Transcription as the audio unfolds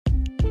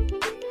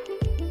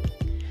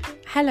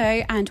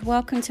Hello and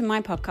welcome to my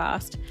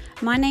podcast.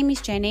 My name is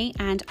Jenny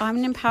and I'm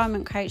an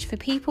empowerment coach for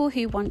people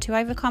who want to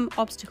overcome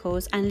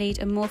obstacles and lead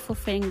a more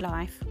fulfilling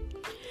life.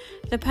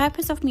 The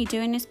purpose of me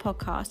doing this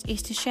podcast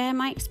is to share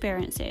my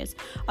experiences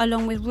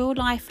along with real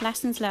life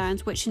lessons learned,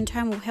 which in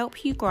turn will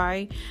help you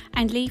grow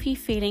and leave you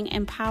feeling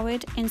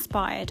empowered,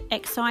 inspired,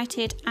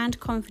 excited and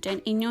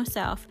confident in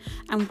yourself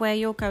and where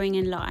you're going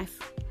in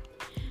life.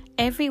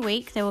 Every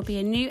week there will be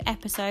a new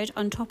episode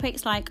on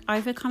topics like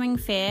overcoming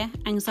fear,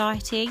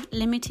 anxiety,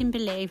 limiting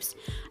beliefs,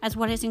 as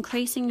well as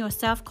increasing your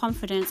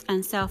self-confidence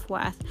and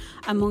self-worth,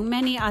 among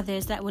many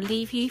others that will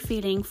leave you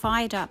feeling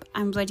fired up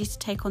and ready to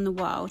take on the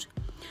world.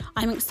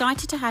 I'm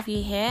excited to have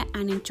you here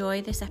and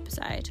enjoy this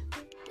episode.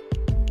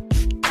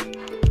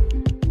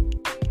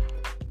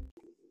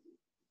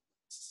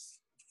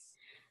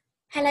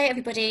 Hello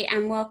everybody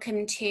and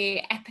welcome to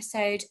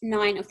episode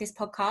 9 of this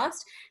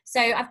podcast. So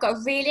I've got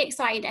a really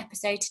exciting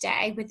episode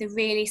today with a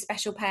really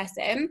special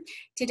person.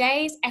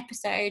 Today's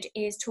episode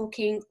is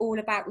talking all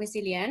about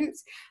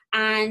resilience,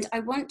 and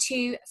I want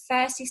to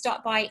firstly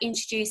start by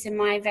introducing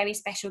my very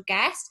special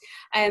guest.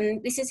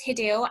 This is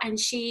Hidil, and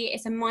she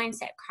is a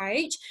mindset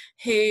coach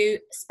who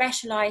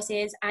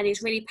specialises and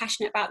is really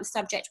passionate about the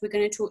subject we're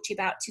going to talk to you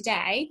about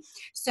today.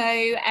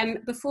 So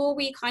before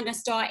we kind of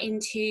start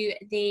into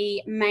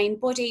the main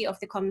body of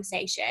the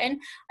conversation,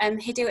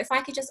 Hidil, if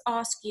I could just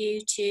ask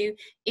you to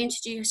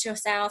introduce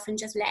yourself and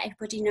just let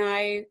everybody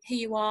know who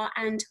you are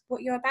and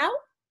what you're about.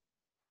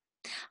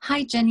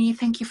 Hi, Jenny.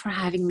 Thank you for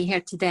having me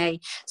here today.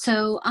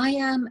 So I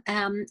am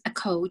a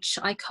coach.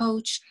 I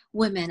coach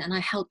women and I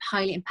help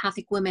highly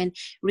empathic women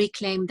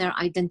reclaim their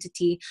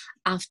identity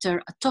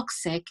after a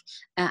toxic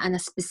and a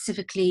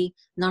specifically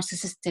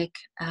narcissistic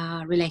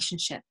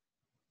relationship.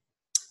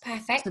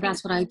 Perfect. So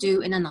that's what I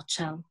do in a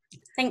nutshell.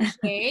 Thank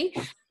you.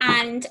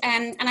 And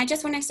I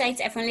just want to say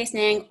to everyone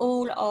listening,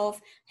 all of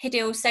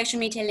Hidil's social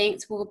media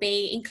links will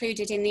be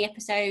included in the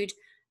episode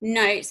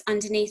notes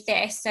underneath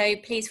this, so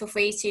please feel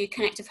free to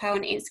connect with her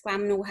on Instagram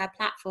and all her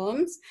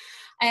platforms.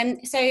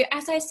 So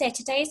as I said,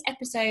 today's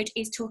episode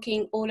is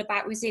talking all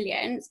about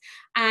resilience,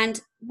 and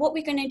what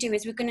we're going to do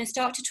is we're going to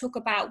start to talk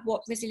about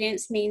what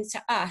resilience means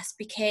to us,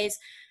 because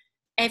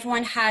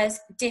everyone has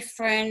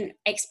different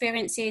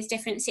experiences,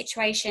 different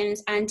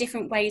situations and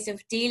different ways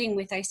of dealing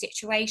with those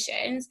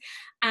situations.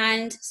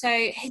 And so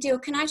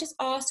Hidil, can I just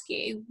ask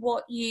you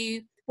what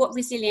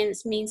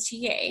resilience means to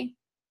you?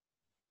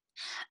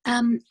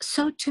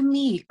 So to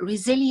me,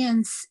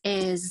 resilience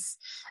is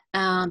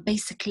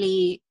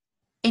basically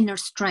inner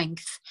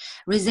strength.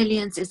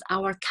 Resilience is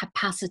our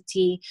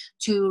capacity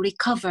to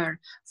recover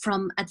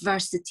from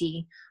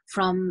adversity,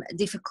 from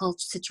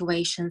difficult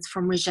situations,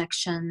 from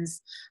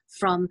rejections,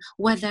 from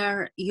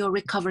whether you're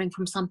recovering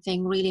from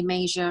something really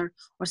major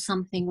or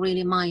something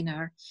really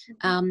minor.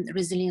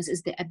 Resilience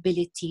is the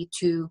ability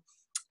to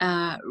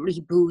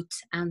reboot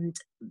and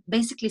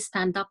basically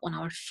stand up on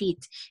our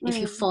feet. If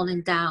you've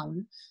fallen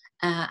down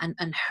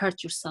and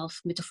hurt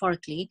yourself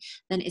metaphorically,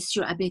 then it's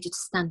your ability to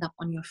stand up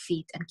on your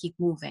feet and keep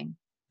moving.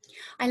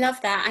 I love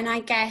that. And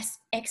I guess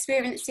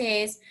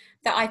experiences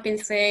that I've been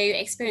through,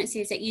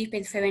 experiences that you've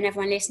been through, and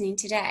everyone listening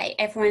today,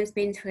 everyone's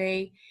been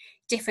through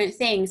different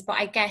things. But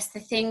I guess the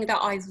thing that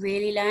I've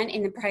really learned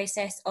in the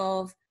process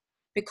of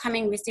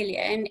becoming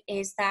resilient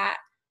is that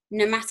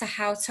no matter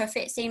how tough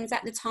it seems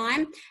at the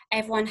time,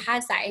 everyone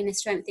has that inner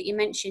strength that you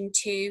mentioned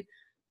to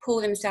pull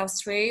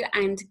themselves through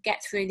and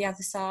get through the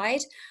other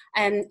side.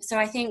 So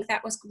I think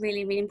that was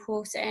really, really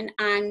important.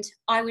 And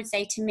I would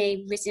say, to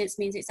me, resilience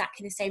means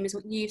exactly the same as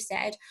what you've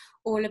said,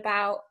 all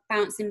about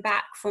bouncing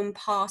back from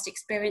past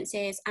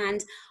experiences.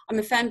 And I'm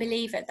a firm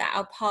believer that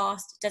our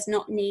past does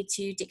not need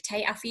to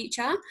dictate our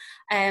future.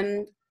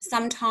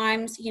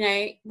 Sometimes, you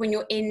know, when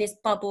you're in this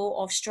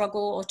bubble of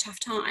struggle or tough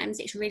times,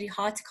 it's really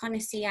hard to kind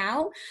of see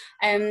out.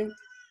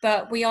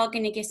 But we are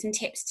going to give some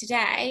tips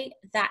today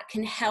that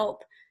can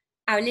help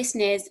our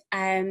listeners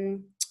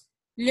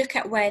look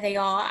at where they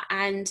are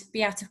and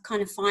be able to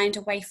kind of find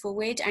a way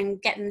forward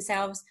and get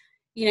themselves,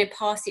 you know,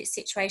 past this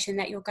situation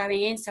that you're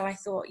going in. So I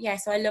thought,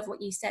 so I love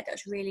what you said.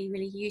 That's really,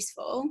 really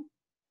useful.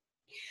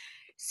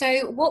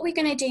 So what we're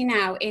going to do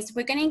now is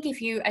we're going to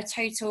give you a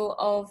total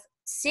of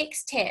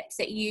 6 tips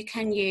that you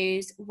can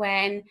use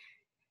when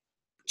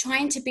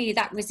trying to be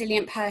that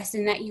resilient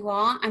person that you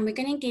are. And we're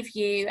going to give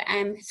you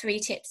 3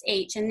 tips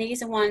each. And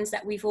these are ones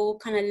that we've all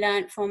kind of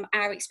learned from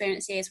our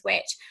experiences,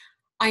 which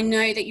I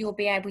know that you'll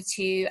be able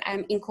to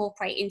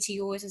incorporate into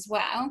yours as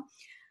well.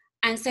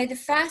 And so the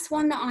first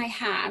one that I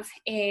have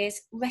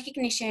is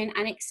recognition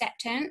and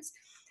acceptance.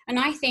 And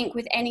I think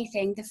with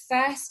anything, the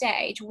first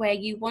stage where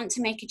you want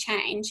to make a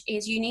change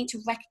is you need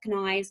to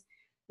recognize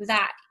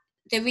that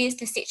there is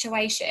the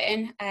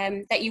situation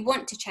that you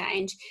want to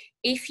change.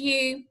 If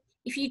you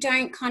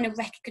don't kind of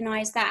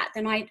recognize that,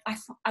 then I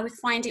would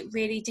find it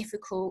really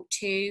difficult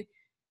to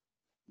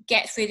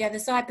get through the other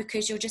side,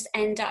 because you'll just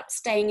end up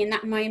staying in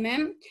that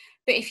moment.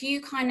 But if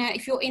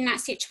you're in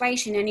that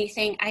situation and you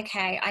think,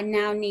 okay, I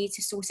now need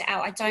to sort it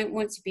out. I don't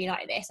want to be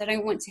like this. I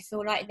don't want to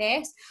feel like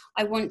this.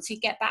 I want to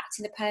get back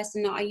to the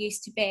person that I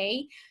used to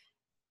be.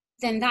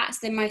 then that's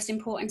the most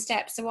important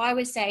step. So I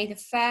would say the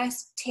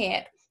first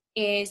tip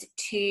is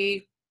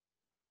to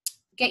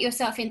get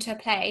yourself into a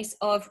place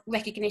of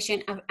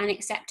recognition and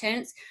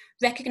acceptance.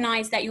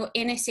 Recognize that you're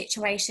in a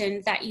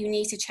situation that you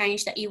need to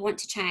change, that you want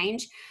to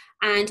change,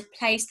 and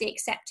place the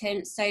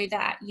acceptance so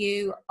that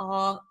you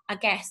are, I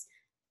guess,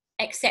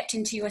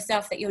 accepting to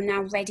yourself that you're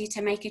now ready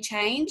to make a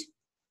change.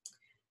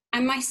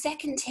 And my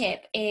second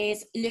tip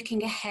is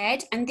looking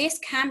ahead. And this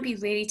can be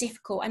really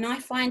difficult. And I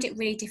find it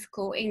really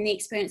difficult in the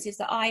experiences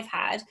that I've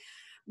had,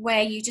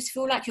 where you just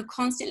feel like you're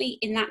constantly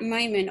in that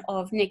moment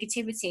of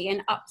negativity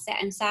and upset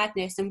and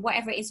sadness and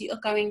whatever it is that you're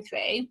going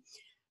through.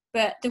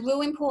 But the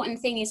real important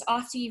thing is,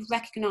 after you've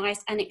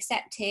recognized and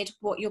accepted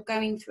what you're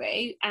going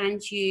through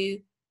and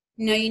you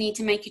know you need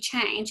to make a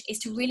change, is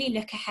to really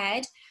look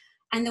ahead.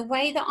 And the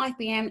way that I've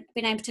been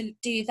able to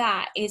do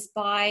that is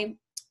by,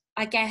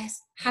 I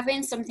guess,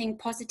 having something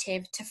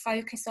positive to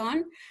focus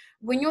on.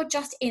 When you're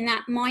just in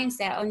that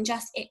mindset on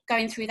just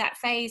going through that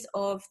phase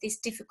of this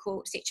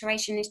difficult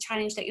situation, this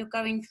challenge that you're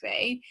going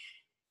through,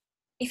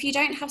 if you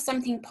don't have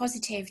something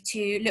positive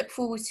to look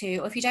forward to,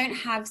 or if you don't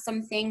have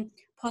something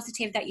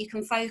positive that you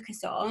can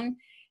focus on,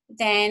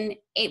 then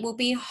it will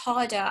be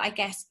harder, I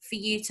guess, for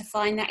you to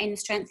find that inner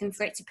strength and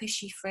for it to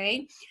push you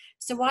through.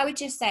 So I would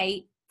just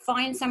say,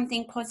 find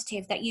something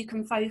positive that you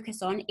can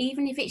focus on,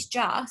 even if it's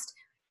just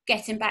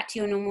getting back to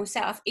your normal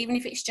self, even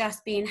if it's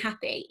just being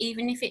happy,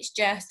 even if it's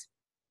just,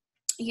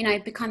 you know,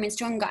 becoming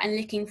stronger and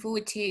looking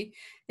forward to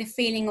the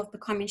feeling of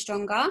becoming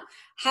stronger.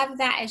 Have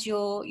that as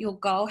your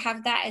goal,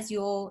 have that as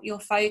your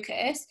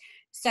focus,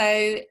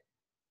 so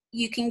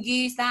you can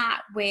use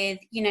that with,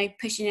 you know,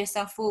 pushing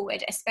yourself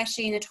forward,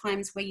 especially in the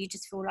times where you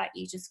just feel like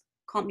you just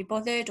can't be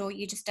bothered, or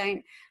you just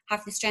don't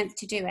have the strength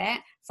to do it.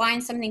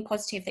 Find something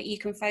positive that you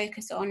can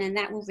focus on, and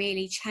that will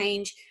really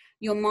change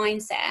your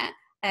mindset,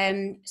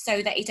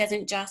 so that it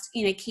doesn't just,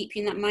 you know, keep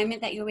you in that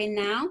moment that you're in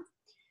now.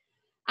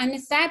 And the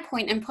third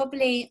point, and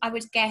probably I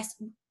would guess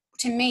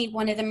to me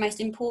one of the most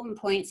important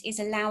points, is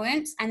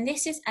allowance. And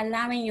this is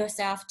allowing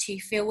yourself to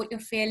feel what you're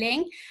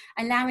feeling,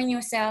 allowing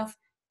yourself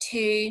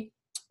to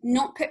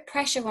not put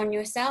pressure on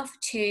yourself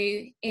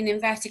to, in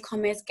inverted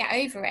commas, get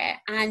over it.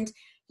 And,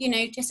 you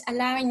know, just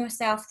allowing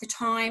yourself the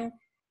time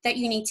that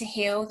you need to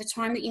heal, the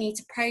time that you need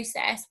to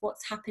process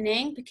what's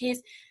happening.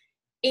 Because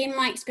in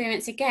my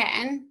experience,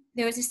 again,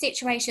 there was a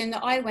situation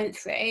that I went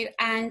through,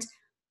 and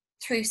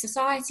through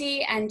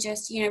society and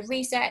just, you know,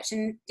 research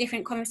and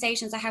different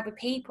conversations I had with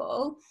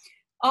people,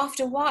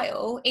 after a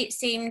while it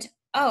seemed,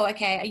 oh,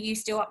 okay, are you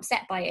still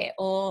upset by it,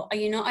 or are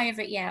you not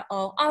over it yet,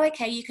 or oh,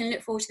 okay, you can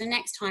look forward to the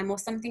next time, or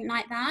something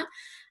like that.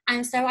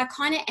 And so I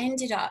kind of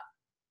ended up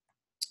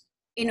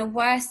in a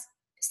worse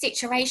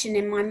situation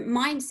in my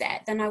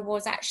mindset than I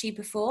was actually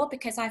before,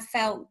 because I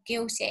felt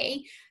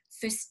guilty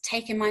for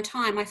taking my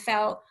time. I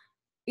felt,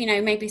 you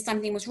know, maybe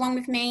something was wrong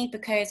with me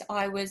because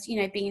I was,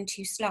 you know, being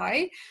too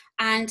slow.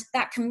 And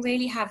that can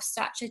really have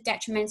such a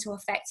detrimental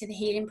effect to the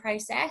healing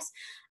process.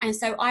 And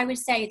so I would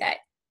say that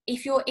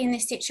if you're in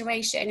this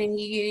situation and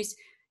you use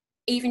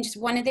even just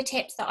one of the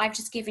tips that I've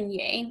just given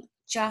you,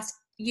 just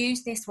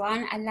use this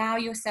one. Allow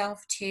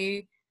yourself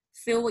to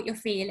feel what you're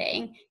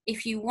feeling.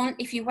 If you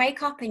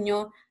wake up and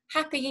you're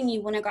happy and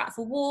you want to go out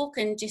for a walk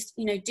and just,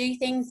 you know, do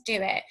things, do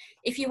it.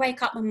 If you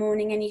wake up in the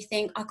morning and you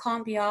think, I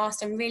can't be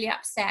arsed, I'm really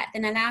upset,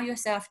 then allow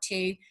yourself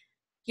to,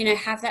 you know,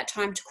 have that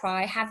time to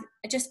cry.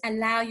 Just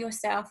allow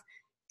yourself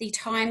the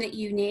time that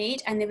you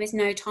need, and there is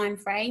no time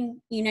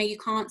frame. You know, you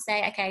can't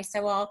say, okay,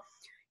 so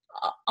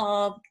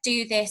I'll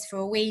do this for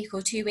a week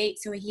or 2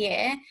 weeks or a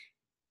year.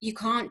 You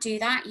can't do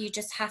that. You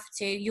just have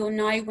to, you'll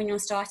know when you're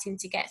starting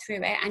to get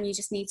through it, and you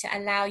just need to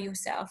allow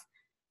yourself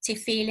to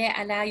feel it,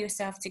 allow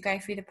yourself to go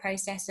through the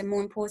process, and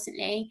more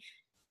importantly,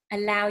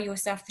 allow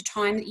yourself the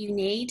time that you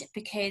need.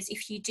 Because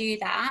if you do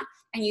that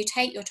and you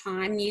take your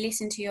time, you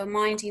listen to your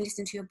mind and you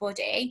listen to your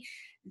body,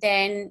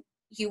 then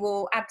you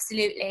will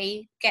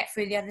absolutely get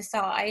through the other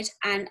side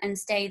and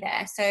stay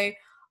there. So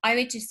I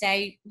would just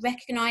say,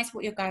 recognize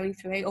what you're going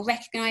through, or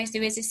recognize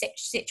there is a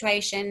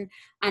situation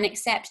and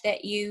accept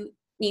that you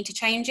need to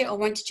change it or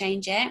want to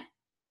change it.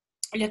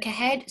 Look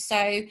ahead.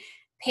 So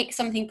pick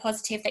something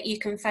positive that you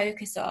can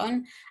focus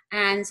on,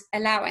 and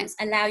allow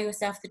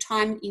yourself the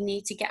time that you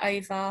need to get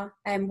over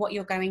what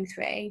you're going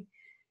through.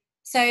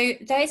 So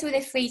those were the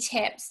 3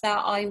 tips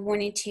that I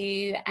wanted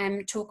to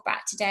talk about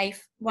today,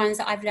 ones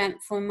that I've learned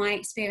from my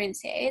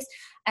experiences.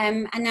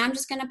 And now I'm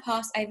just going to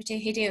pass over to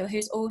Hidil,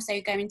 who's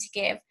also going to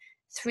give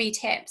 3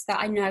 tips that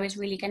I know is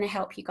really going to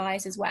help you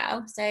guys as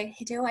well. So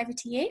Hidil, over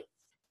to you.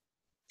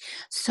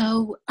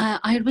 So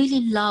I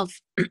really love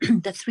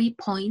the 3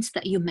 points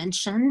that you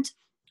mentioned.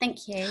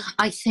 Thank you.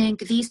 I think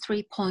these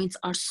 3 points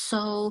are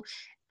so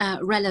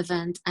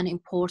relevant and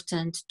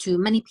important to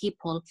many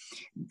people.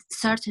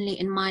 Certainly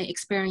in my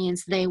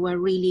experience, they were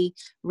really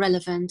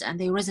relevant and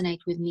they resonate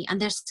with me, and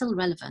they're still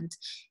relevant,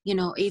 you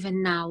know,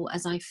 even now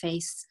as I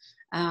face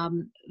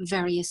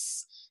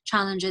various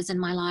challenges in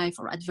my life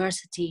or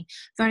adversity.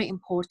 Very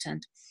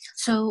important.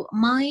 So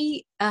my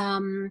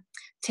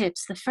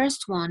tips, the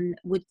first one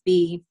would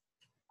be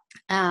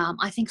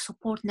I think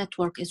support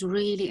network is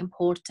really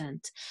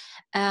important.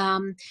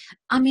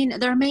 I mean,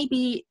 there may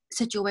be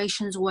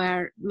situations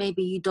where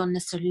maybe you don't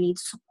necessarily need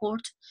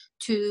support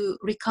to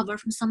recover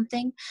from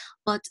something,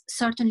 but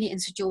certainly in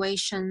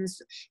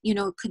situations, you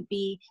know, it could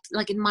be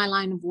like in my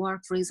line of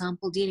work, for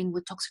example, dealing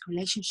with toxic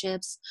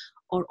relationships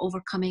or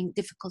overcoming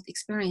difficult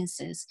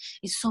experiences.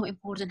 It's so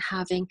important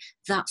having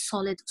that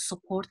solid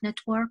support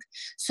network.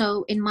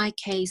 So in my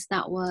case,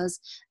 that was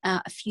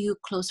a few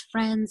close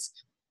friends,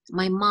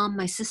 my mom,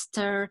 my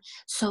sister.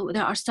 So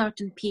there are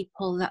certain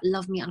people that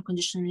love me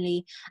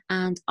unconditionally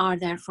and are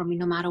there for me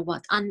no matter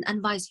what, and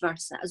vice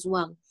versa as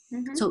well.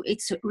 Mm-hmm. So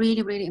it's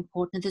really, really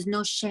important. There's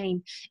no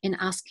shame in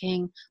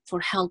asking for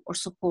help or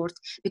support,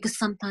 because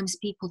sometimes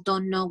people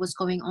don't know what's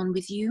going on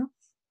with you.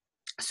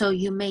 So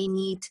you may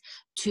need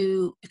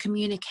to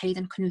communicate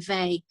and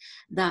convey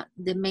that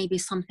there maybe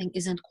something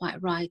isn't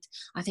quite right.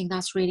 I think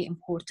that's really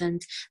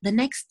important. The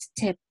next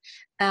tip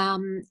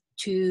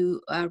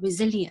to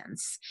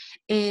resilience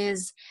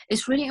is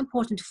it's really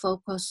important to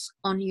focus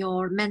on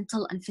your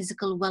mental and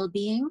physical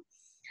well-being.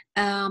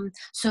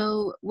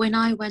 So when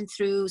I went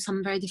through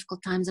some very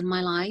difficult times in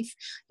my life,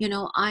 you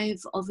know,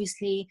 I've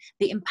obviously,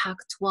 the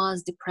impact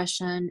was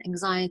depression,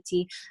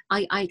 anxiety.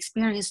 I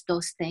experienced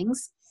those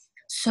things.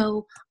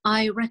 So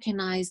I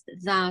recognized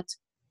that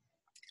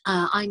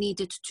I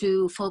needed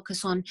to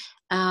focus on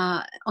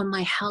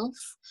my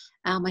health,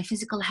 my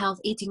physical health,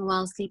 eating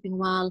well, sleeping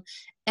well.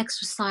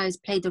 Exercise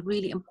played a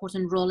really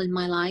important role in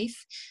my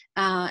life,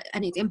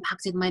 and it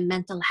impacted my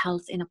mental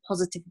health in a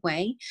positive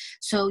way.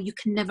 So you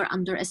can never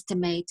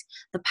underestimate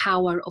the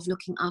power of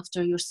looking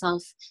after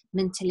yourself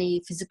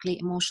mentally, physically,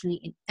 emotionally,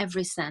 in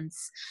every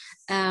sense.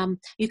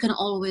 You can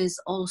always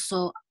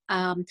also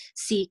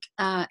seek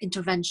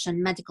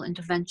intervention, medical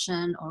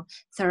intervention or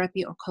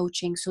therapy or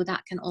coaching, so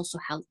that can also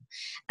help.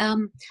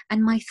 And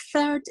my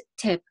third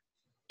tip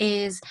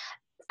is,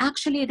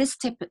 actually this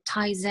tip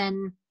ties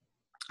in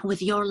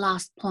with your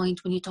last point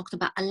when you talked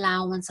about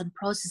allowance and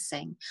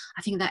processing.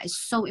 I think that is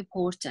so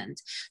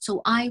important.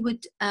 So I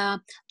would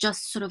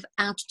just sort of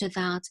add to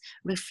that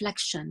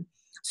reflection,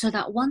 so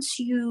that once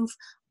you've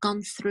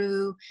gone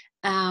through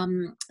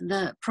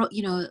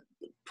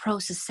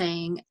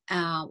processing,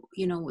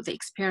 the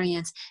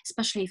experience,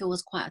 especially if it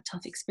was quite a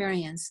tough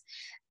experience,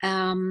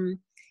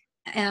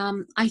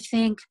 I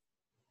think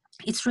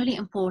it's really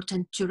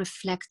important to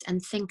reflect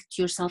and think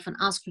to yourself and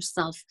ask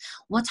yourself,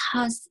 what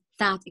has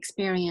that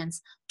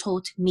experience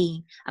taught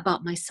me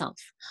about myself?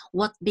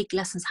 What big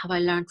lessons have I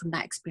learned from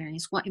that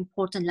experience? What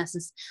important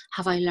lessons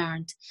have I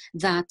learned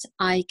that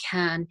I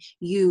can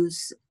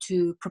use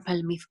to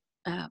propel me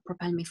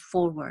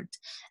forward,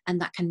 and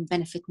that can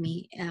benefit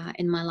me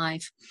in my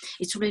life?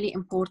 It's really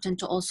important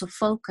to also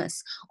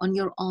focus on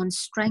your own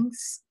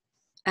strengths,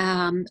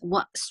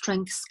 what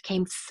strengths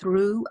came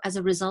through as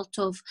a result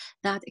of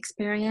that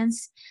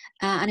experience.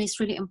 And it's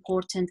really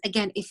important,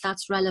 again, if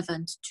that's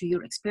relevant to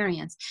your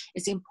experience,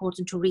 it's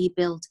important to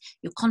rebuild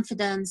your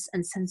confidence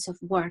and sense of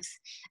worth,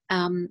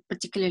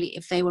 particularly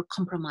if they were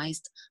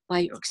compromised by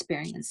your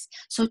experience.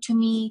 So to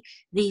me,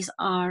 these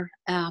are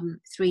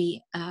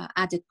three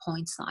added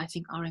points that I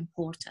think are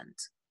important.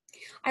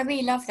 I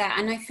really love that.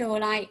 And I feel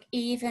like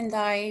even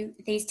though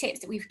these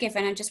tips that we've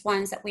given are just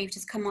ones that we've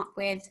just come up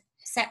with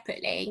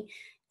separately,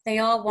 they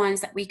are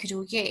ones that we could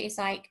all use.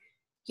 Like,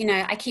 you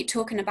know, I keep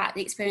talking about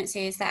the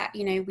experiences that,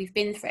 you know, we've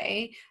been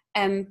through.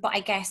 But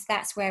I guess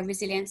that's where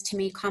resilience to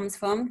me comes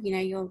from, you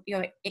know,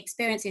 your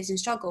experiences and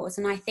struggles.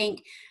 And I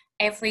think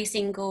every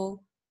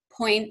single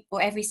point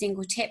or every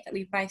single tip that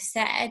we've both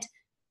said,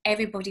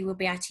 everybody will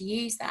be able to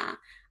use that.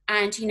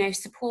 And, you know,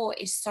 support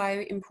is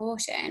so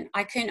important.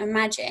 I couldn't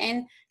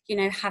imagine, you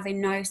know,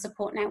 having no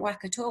support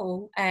network at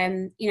all,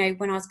 you know,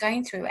 when I was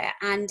going through it.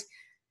 And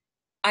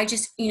I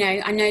just, you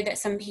know, I know that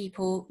some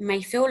people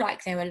may feel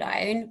like they're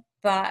alone,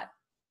 but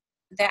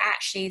they're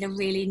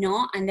really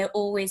not. And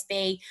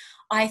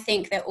I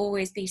think there'll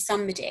always be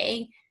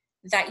somebody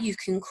that you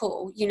can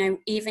call, you know,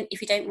 even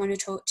if you don't want to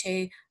talk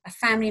to a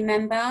family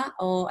member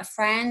or a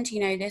friend, you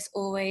know, there's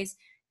always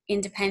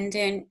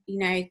independent, you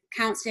know,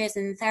 counselors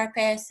and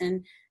therapists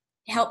and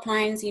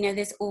helplines, you know,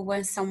 there's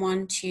always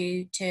someone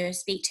to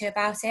speak to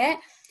about it.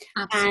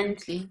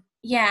 Absolutely. And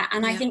yeah,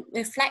 and I think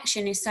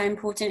reflection is so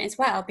important as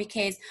well,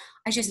 because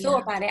I just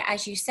thought about it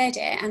as you said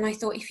it, and I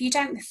thought, if you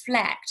don't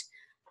reflect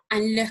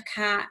and look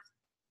at,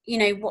 you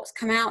know, what's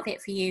come out of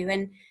it for you,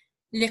 and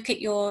look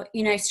at your,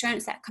 you know,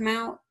 strengths that come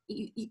out,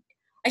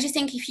 I just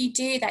think if you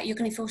do that, you're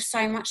going to feel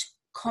so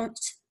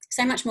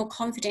much more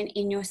confident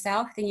in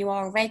yourself than you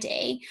are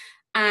already.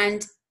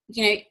 And,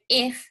 you know,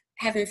 if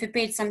heaven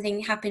forbid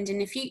something happened in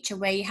the future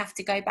where you have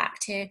to go back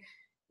to,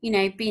 you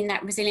know, being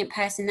that resilient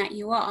person that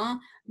you are,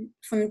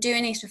 from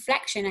doing this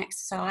reflection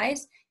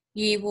exercise,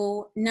 you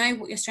will know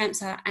what your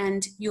strengths are,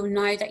 and you'll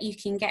know that you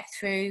can get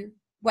through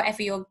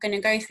whatever you're going to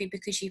go through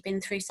because you've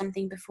been through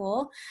something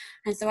before.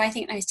 And so I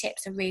think those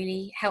tips are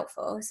really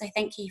helpful. So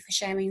thank you for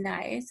sharing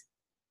those.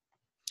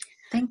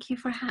 Thank you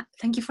for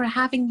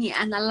having me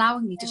and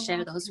allowing me to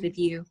share those with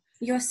you.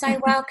 You're so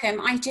welcome.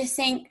 I just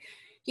think,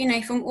 you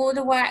know, from all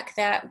the work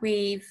that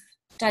we've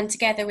done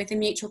together with the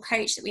mutual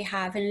coach that we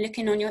have, and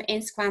looking on your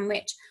Instagram,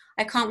 which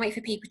I can't wait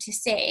for people to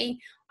see,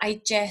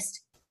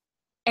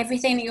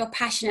 everything that you're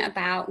passionate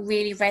about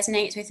really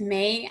resonates with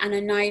me, and I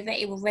know that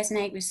it will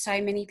resonate with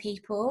so many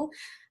people.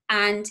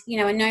 And, you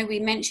know, I know we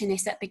mentioned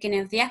this at the beginning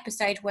of the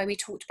episode where we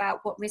talked about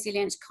what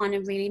resilience kind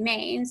of really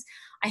means.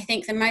 I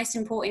think the most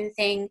important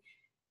thing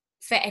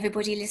for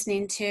everybody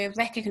listening to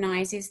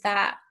recognize is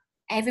that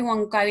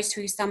everyone goes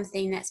through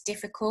something that's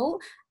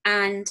difficult,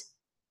 and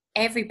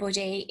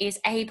everybody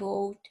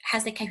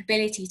has the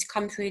capability to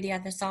come through the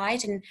other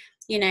side and,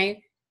 you know,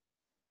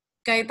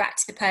 go back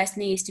to the person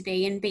they used to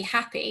be and be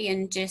happy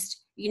and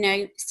just, you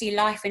know, see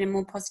life in a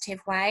more positive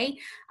way.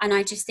 And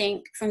I just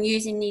think from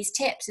using these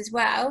tips as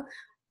well,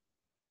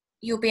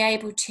 you'll be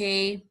able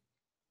to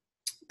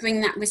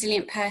bring that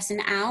resilient person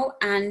out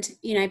and,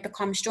 you know,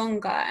 become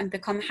stronger and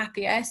become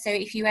happier. So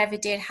if you ever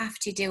did have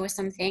to deal with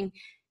something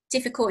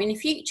difficult in the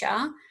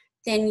future,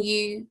 then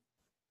you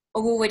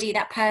are already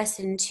that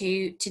person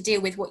to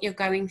deal with what you're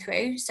going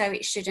through. So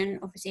it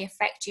shouldn't obviously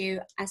affect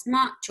you as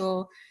much,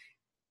 or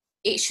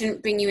it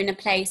shouldn't bring you in a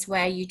place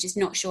where you're just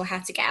not sure how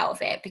to get out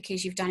of it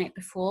because you've done it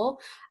before.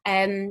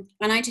 And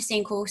I just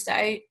think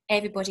also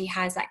everybody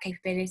has that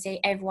capability.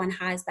 Everyone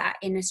has that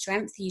inner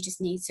strength. You just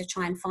need to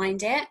try and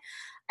find it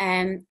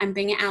and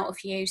bring it out of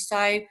you. So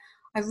I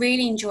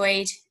really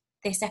enjoyed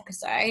this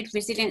episode.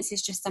 Resilience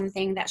is just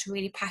something that's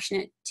really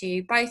passionate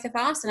to both of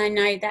us, and I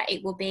know that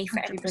it will be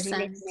for 100%.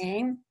 Everybody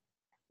listening.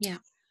 Yeah.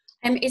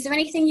 Is there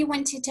anything you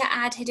wanted to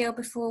add, Hadil,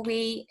 before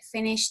we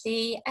finish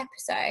the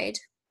episode?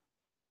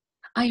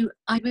 I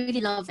really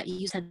love that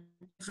you said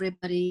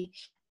everybody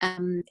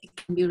can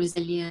be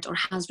resilient or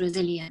has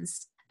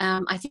resilience.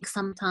 I think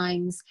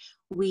sometimes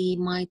we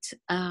might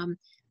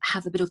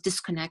have a bit of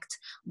disconnect,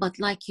 but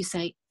like you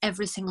say,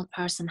 every single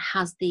person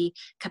has the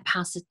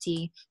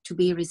capacity to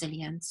be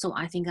resilient. So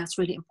I think that's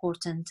really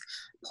important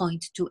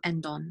point to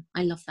end on.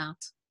 I love that.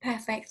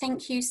 Perfect.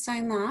 Thank you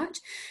so much.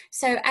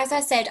 So as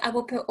I said, I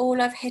will put all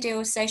of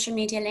Hadil's social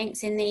media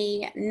links in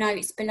the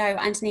notes below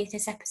underneath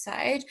this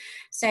episode.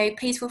 So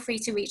please feel free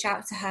to reach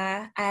out to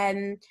her.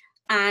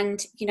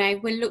 And, you know,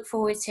 we'll look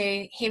forward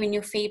to hearing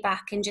your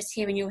feedback and just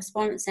hearing your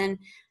response and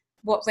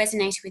what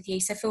resonated with you.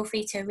 So feel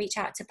free to reach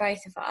out to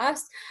both of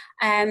us.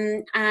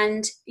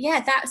 And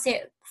yeah, that's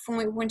it from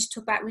what we wanted to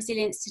talk about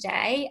resilience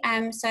today.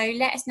 So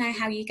let us know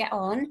how you get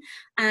on,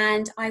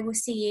 and I will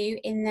see you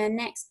in the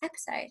next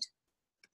episode.